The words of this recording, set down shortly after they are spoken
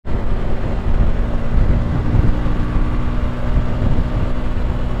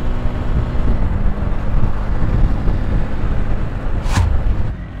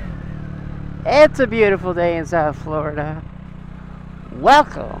It's a beautiful day in South Florida.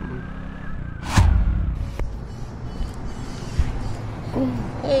 Welcome.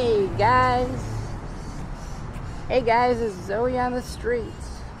 Hey guys. Hey guys, it's Zoey on the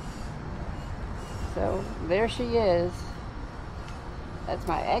streets. So there she is. That's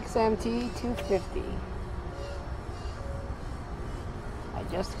my XMT 250. I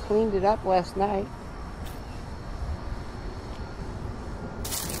just cleaned it up last night.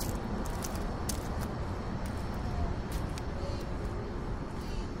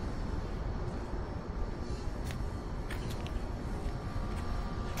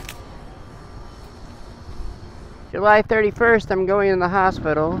 July 31st, I'm going in the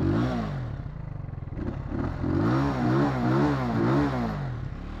hospital.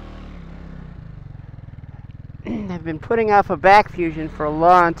 I've been putting off a back fusion for a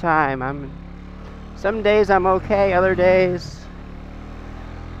long time. Some days I'm okay, other days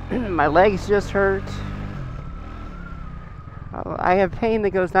my legs just hurt. I have pain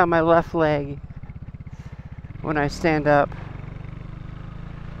that goes down my left leg when I stand up.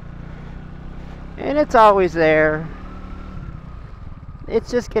 And it's always there. It's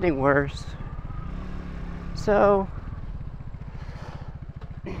just getting worse. So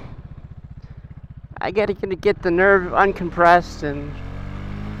I gotta get the nerve uncompressed and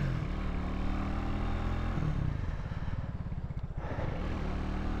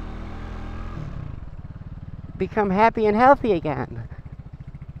become happy and healthy again.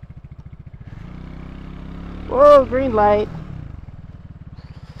 Whoa, green light.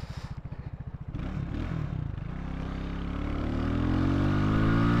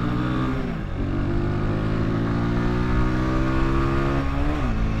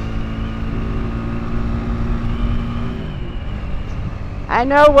 I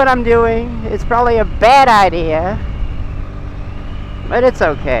know what I'm doing. It's probably a bad idea, but it's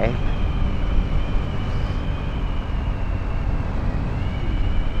okay.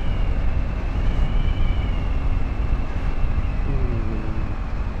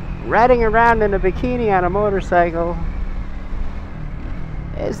 Riding around in a bikini on a motorcycle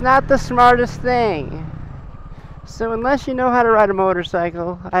is not the smartest thing. So unless you know how to ride a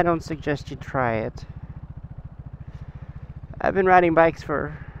motorcycle, I don't suggest you try it. I've been riding bikes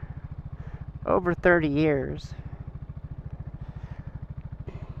for over 30 years.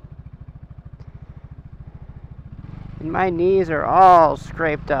 And my knees are all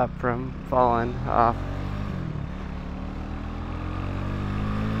scraped up from falling off.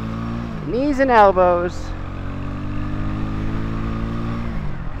 Knees and elbows.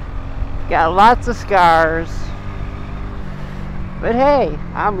 Got lots of scars. But hey,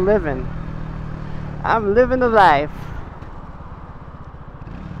 I'm living. I'm living the life.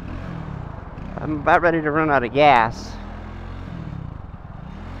 I'm about ready to run out of gas.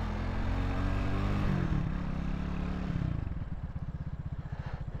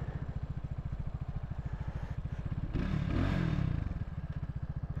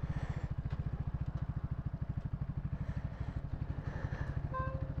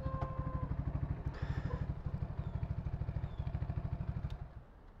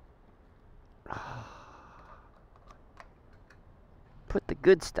 Put the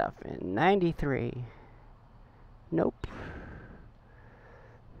good stuff in. 93. Nope.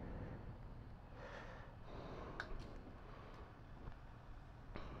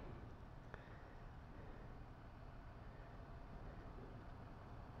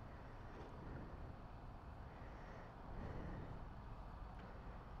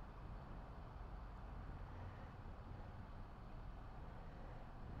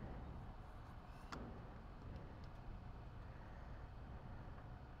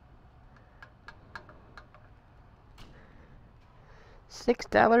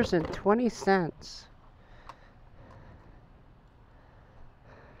 $6.20.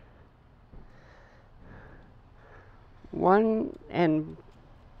 One and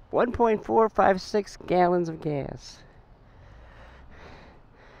 1.456 gallons of gas.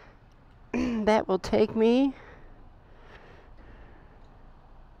 That will take me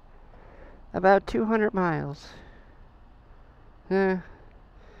about 200 miles.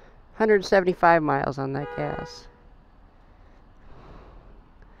 175 miles on that gas.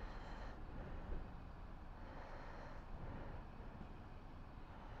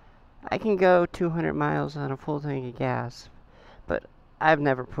 I can go 200 miles on a full tank of gas, but I've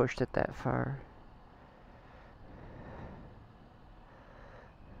never pushed it that far.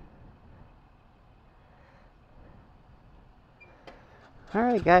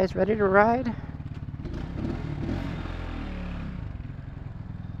 Alright guys, ready to ride?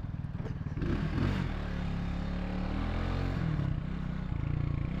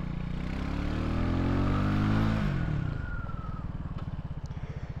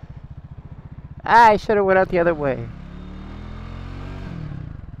 I should have went out the other way.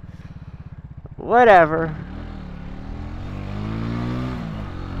 Whatever.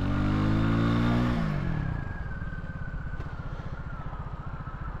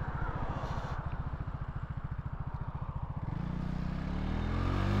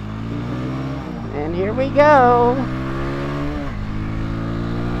 And here we go.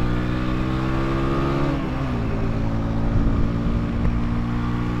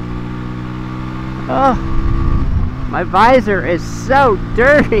 Oh, my visor is so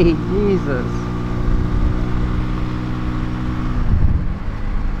dirty, Jesus.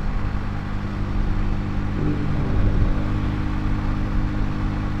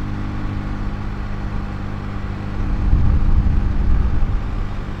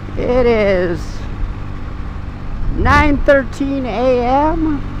 It is 9:13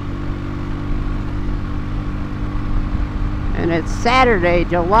 a.m. and it's Saturday,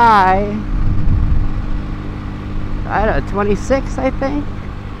 July, I don't know, 26th, I think.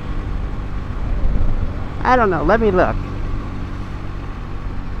 I don't know, let me look.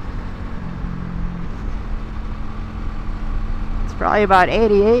 It's probably about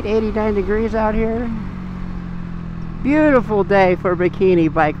 88, 89 degrees out here. Beautiful day for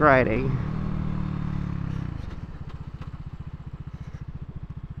bikini bike riding.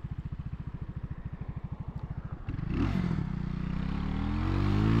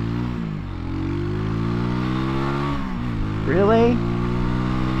 Really?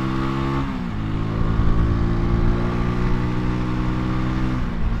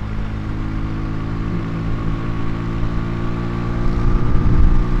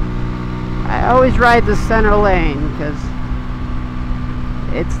 I always ride the center lane because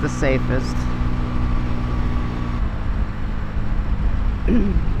it's the safest.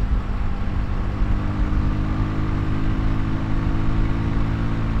 You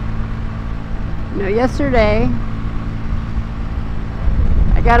know, yesterday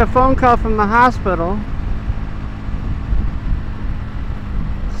I got a phone call from the hospital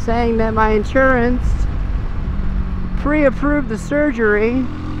saying that my insurance pre-approved the surgery,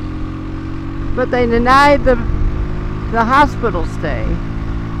 but they denied the hospital stay.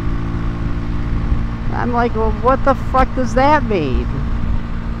 I'm like, well, what the fuck does that mean?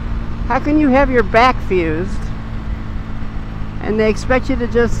 How can you have your back fused and they expect you to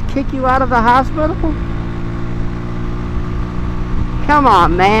just kick you out of the hospital? Come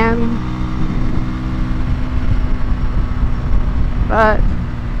on, man. But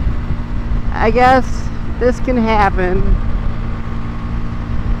I guess this can happen.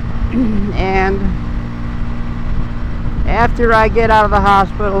 And after I get out of the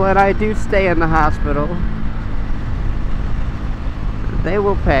hospital, and I do stay in the hospital, they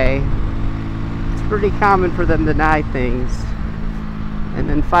will pay. It's pretty common for them to deny things and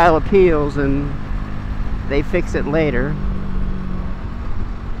then file appeals and they fix it later.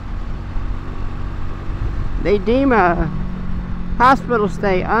 They deem a hospital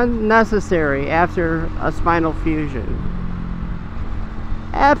stay unnecessary after a spinal fusion.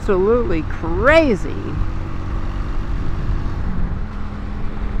 Absolutely crazy.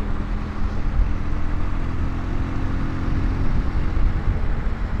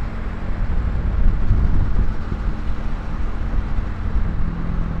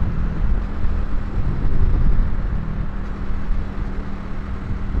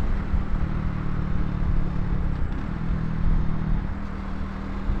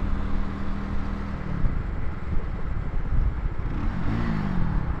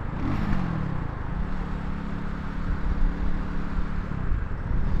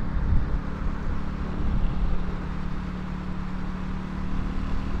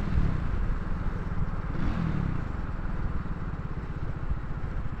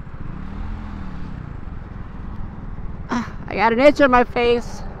 I got an itch on my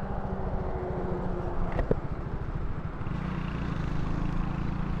face.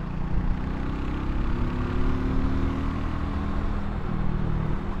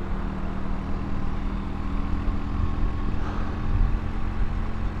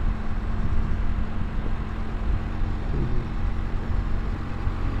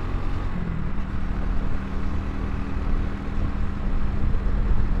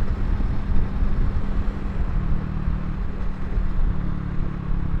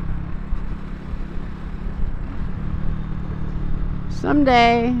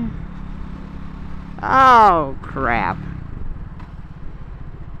 Someday. Oh, crap.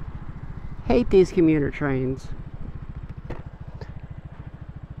 Hate these commuter trains.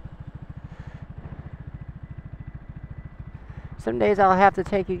 Some days I'll have to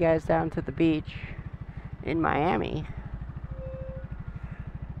take you guys down to the beach in Miami.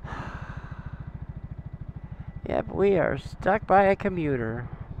 Yep, we are stuck by a commuter.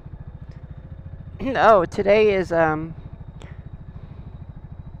 Oh, today is July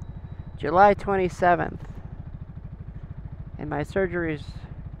 27th, and my surgery's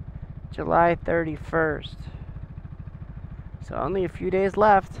July 31st. So only a few days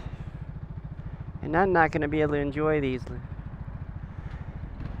left, and I'm not going to be able to enjoy these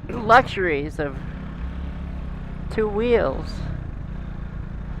luxuries of 2 wheels.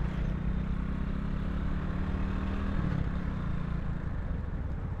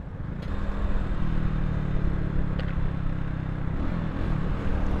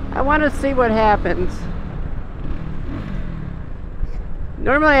 I want to see what happens.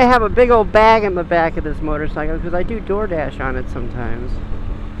 Normally I have a big old bag in the back of this motorcycle because I do DoorDash on it sometimes.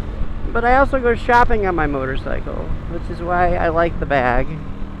 But I also go shopping on my motorcycle, which is why I like the bag.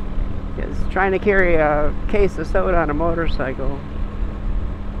 Because trying to carry a case of soda on a motorcycle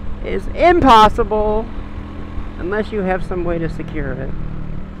is impossible unless you have some way to secure it.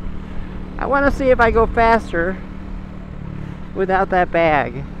 I want to see if I go faster without that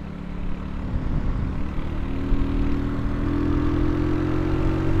bag.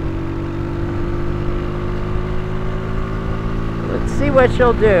 Let's see what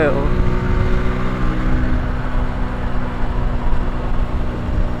she'll do.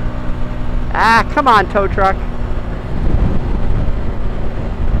 Ah, come on, tow truck.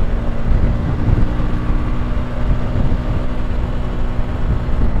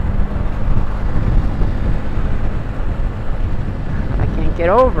 I can't get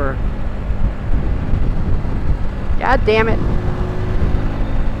over. God damn it.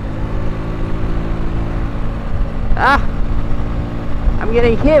 Ah, I'm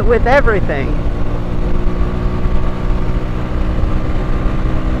getting hit with everything.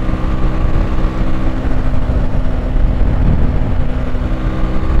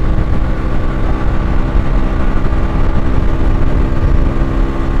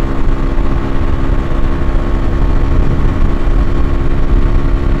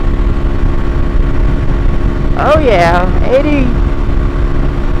 Oh yeah,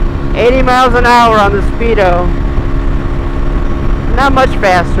 80 miles an hour on the Speedo. Not much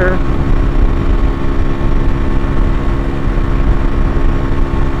faster.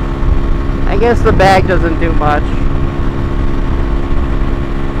 I guess the bag doesn't do much.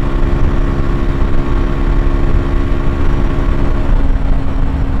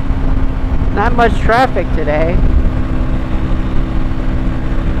 Not much traffic today.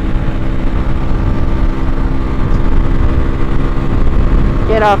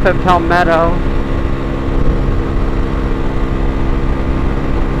 Get off of Palmetto.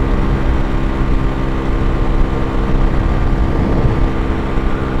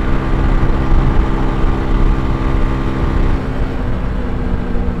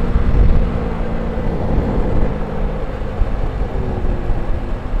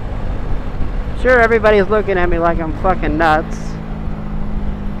 Sure, everybody's looking at me like I'm fucking nuts.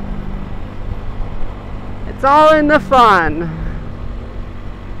 It's all in the fun.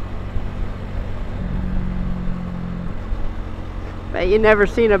 Bet you never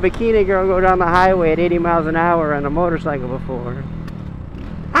seen a bikini girl go down the highway at 80 miles an hour on a motorcycle before.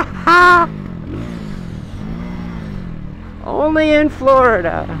 Ha ha! Only in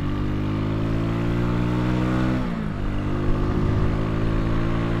Florida.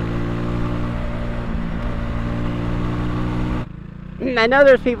 I know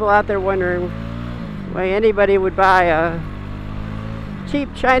there's people out there wondering why anybody would buy a cheap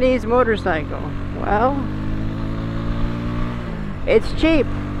Chinese motorcycle. Well, it's cheap.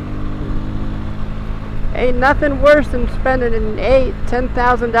 Ain't nothing worse than spending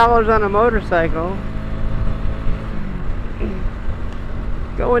 $10,000 on a motorcycle,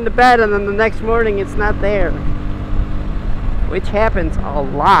 going to bed, and then the next morning it's not there, which happens a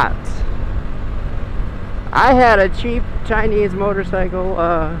lot. I had a cheap Chinese motorcycle.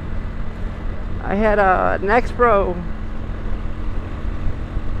 I had an X-Pro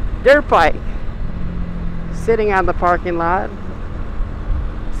dirt bike sitting on the parking lot.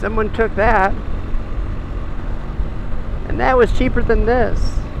 Someone took that, and that was cheaper than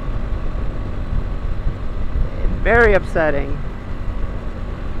this. It's very upsetting.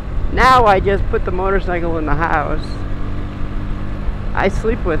 Now I just put the motorcycle in the house. I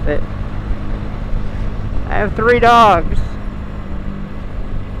sleep with it. I have 3 dogs.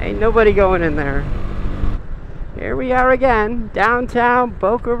 Ain't nobody going in there. Here we are again, downtown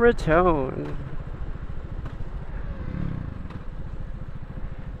Boca Raton.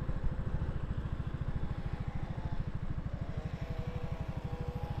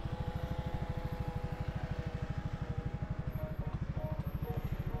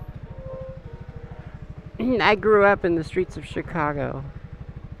 I grew up in the streets of Chicago.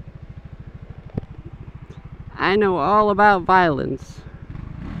 I know all about violence.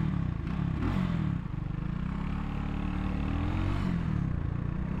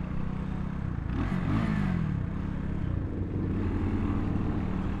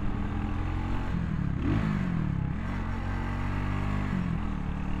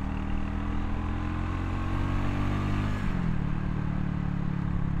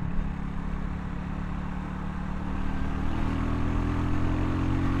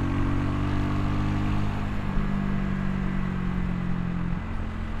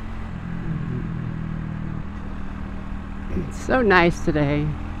 It's so nice today.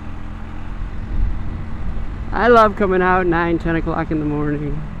 I love coming out 9, 10 o'clock in the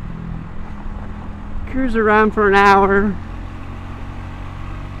morning. Cruise around for an hour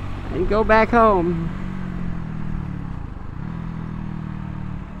and go back home.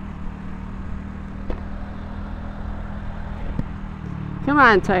 Come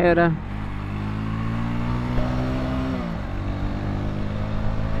on, Toyota.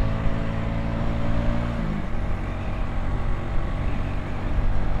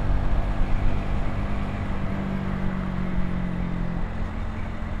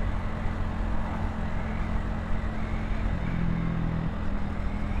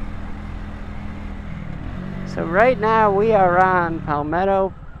 So right now we are on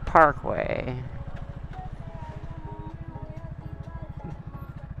Palmetto Parkway.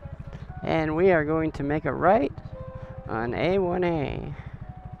 And we are going to make a right on A1A.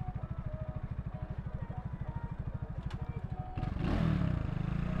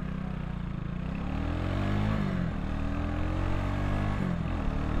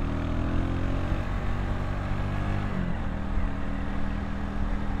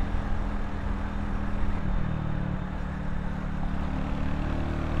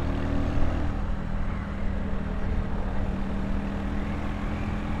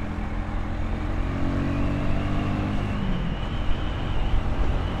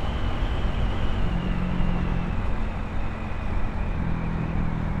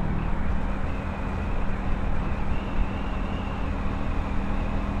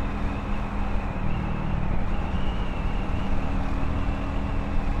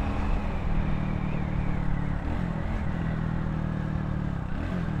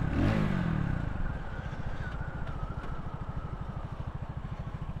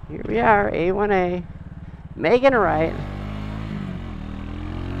 Here we are, A1A, making a right.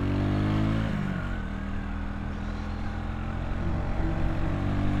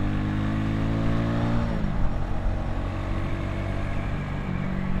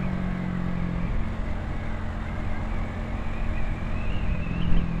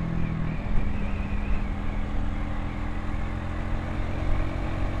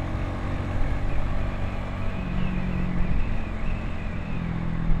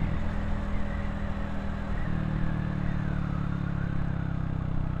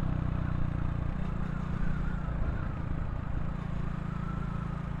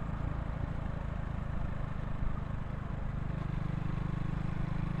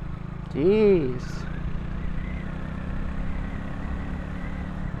 Jeez.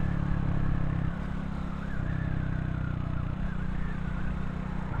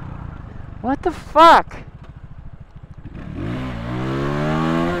 What the fuck?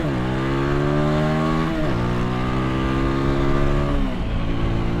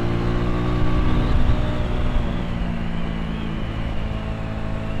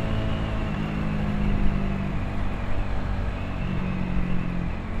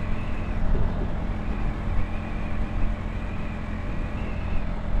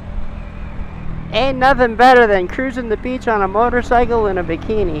 Ain't nothing better than cruising the beach on a motorcycle in a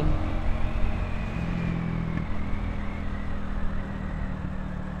bikini.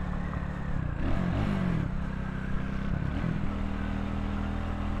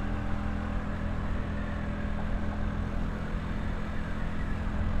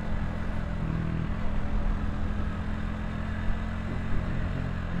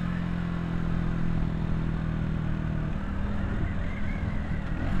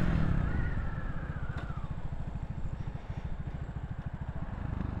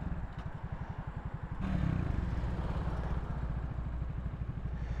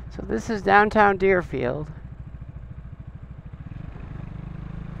 So this is downtown Deerfield.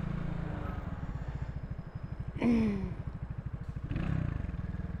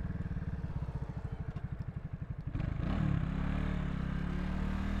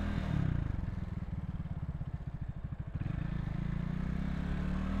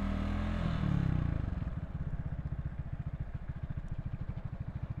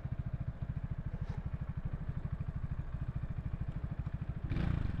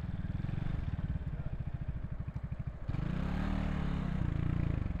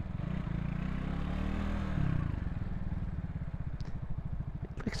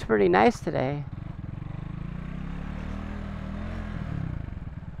 Looks pretty nice today.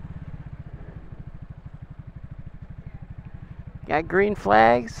 Got green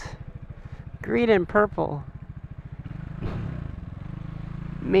flags, green and purple,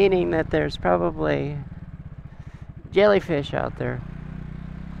 meaning that there's probably jellyfish out there.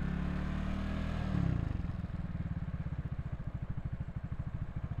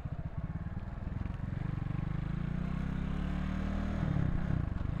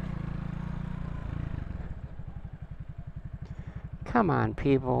 Come on,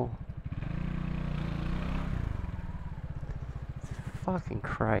 people. Fucking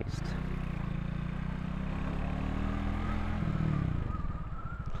Christ.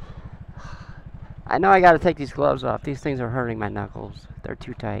 I know I gotta take these gloves off. These things are hurting my knuckles. They're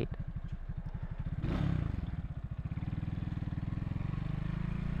too tight.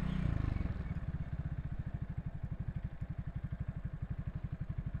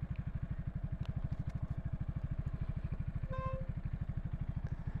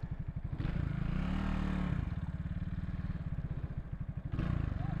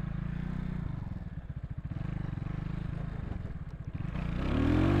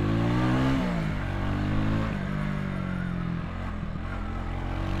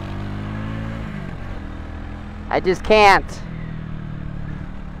 I just can't.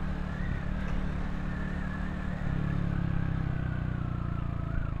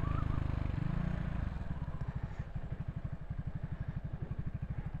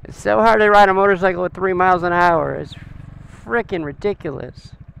 It's so hard to ride a motorcycle at 3 miles an hour. It's freaking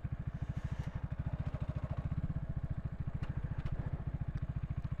ridiculous.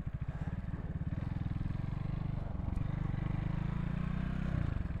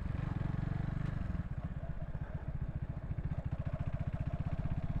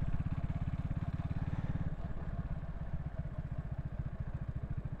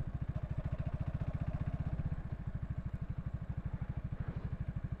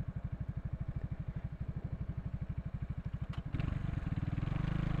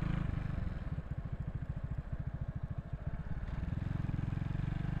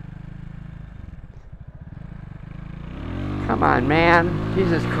 Come on, man.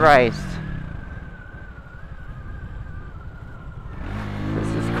 Jesus Christ. This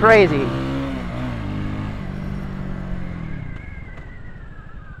is crazy.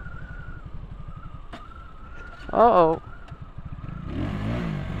 Uh-oh.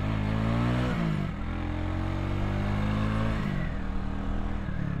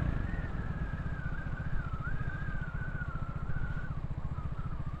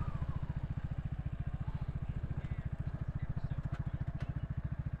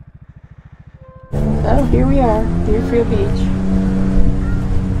 Oh, here we are, Deerfield Beach.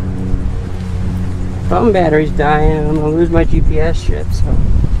 Phone battery's dying and I'm gonna lose my GPS shit, so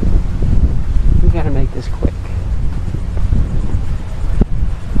we gotta make this quick.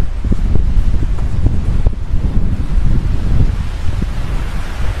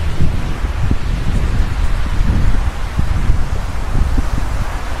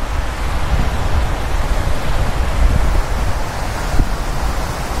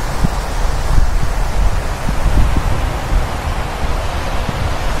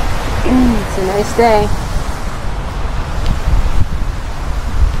 It's a nice day.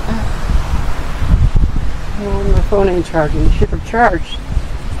 Oh, my phone ain't charging. It should have charged.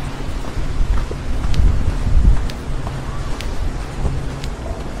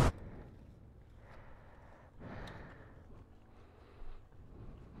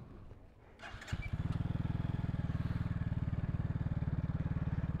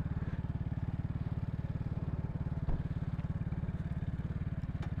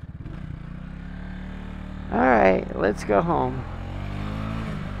 Alright, let's go home.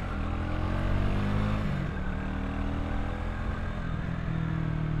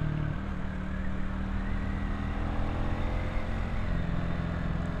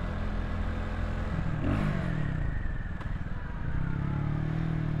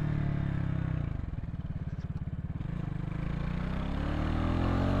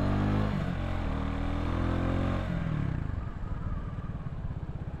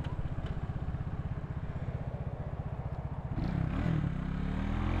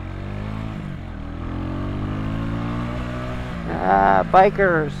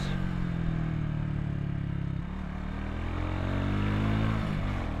 Bikers.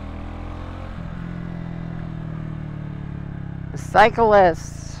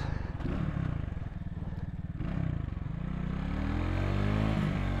 Cyclists.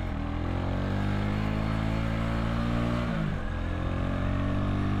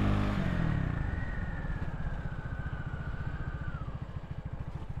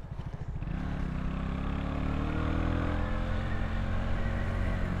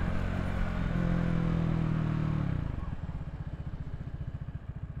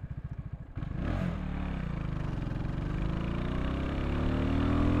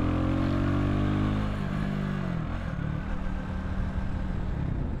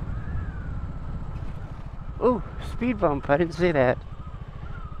 Ooh, speed bump. I didn't see that.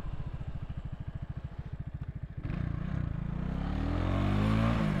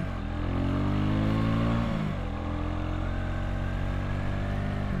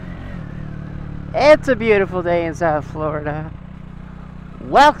 It's a beautiful day in South Florida.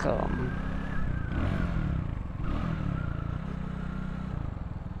 Welcome.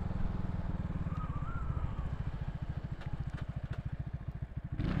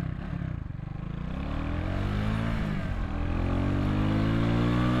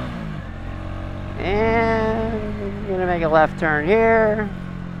 And I'm gonna make a left turn here.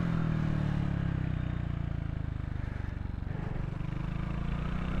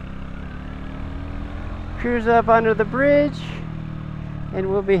 Cruise up under the bridge,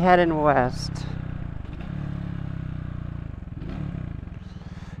 and we'll be heading west.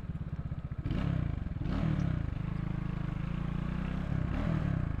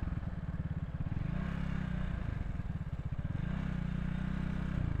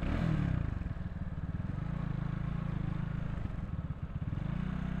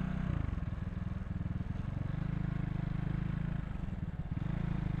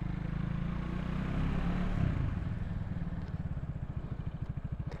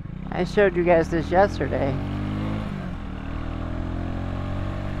 I showed you guys this yesterday.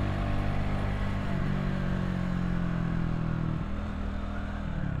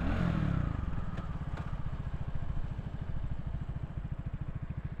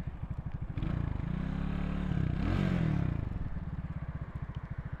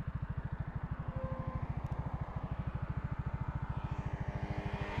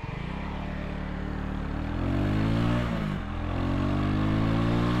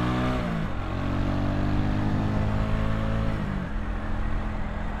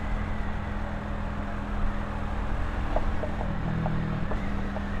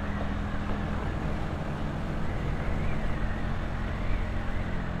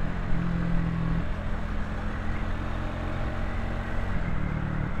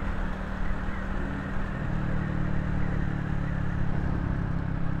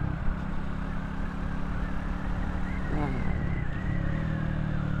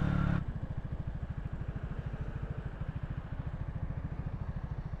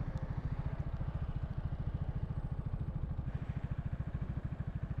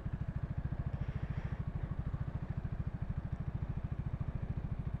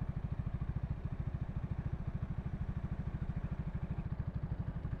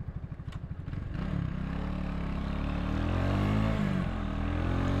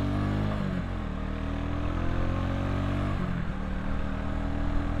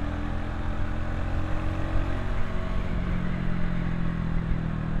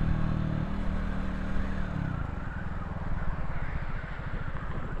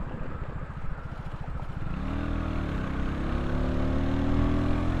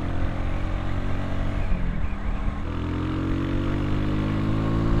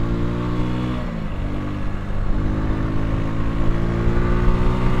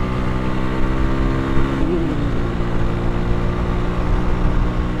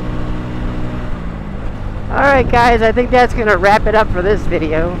 Alright guys, I think that's going to wrap it up for this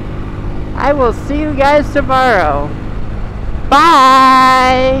video. I will see you guys tomorrow.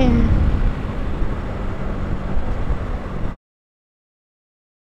 Bye!